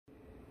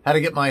Had to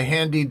get my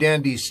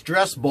handy-dandy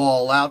stress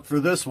ball out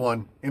for this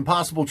one.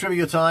 Impossible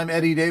Trivia Time.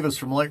 Eddie Davis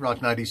from Lite Rock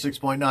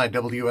 96.9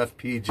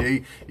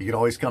 WFPG. You can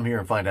always come here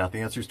and find out the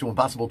answers to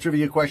impossible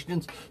trivia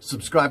questions.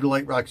 Subscribe to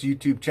Lite Rock's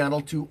YouTube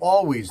channel to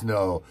always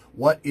know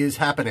what is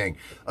happening.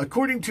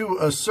 According to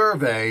a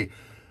survey,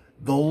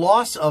 the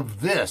loss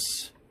of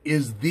this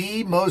is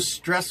the most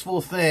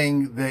stressful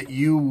thing that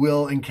you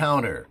will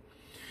encounter.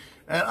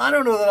 And I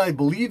don't know that I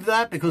believe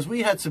that, because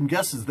we had some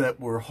guesses that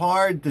were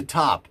hard to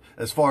top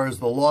as far as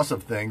the loss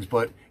of things,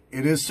 but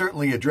it is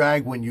certainly a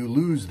drag when you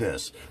lose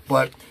this.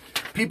 But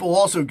people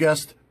also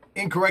guessed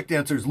incorrect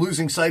answers: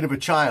 losing sight of a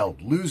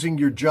child, losing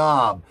your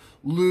job,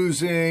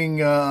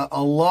 losing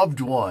a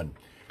loved one.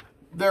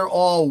 They're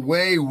all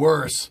way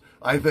worse,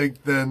 I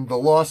think, than the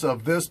loss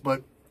of this,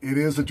 but it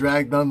is a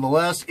drag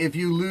nonetheless. If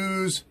you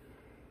lose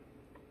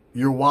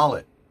your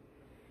wallet,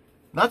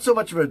 not so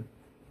much of a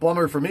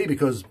bummer for me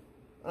because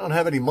I don't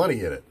have any money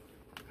in it.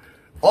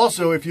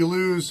 Also, if you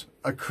lose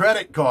a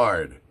credit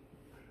card,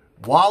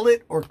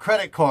 wallet or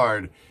credit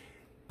card,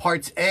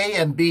 parts A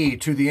and B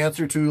to the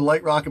answer to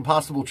Lite Rock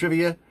Impossible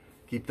Trivia,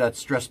 keep that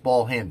stress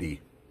ball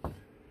handy.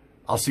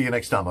 I'll see you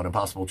next time on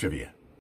Impossible Trivia.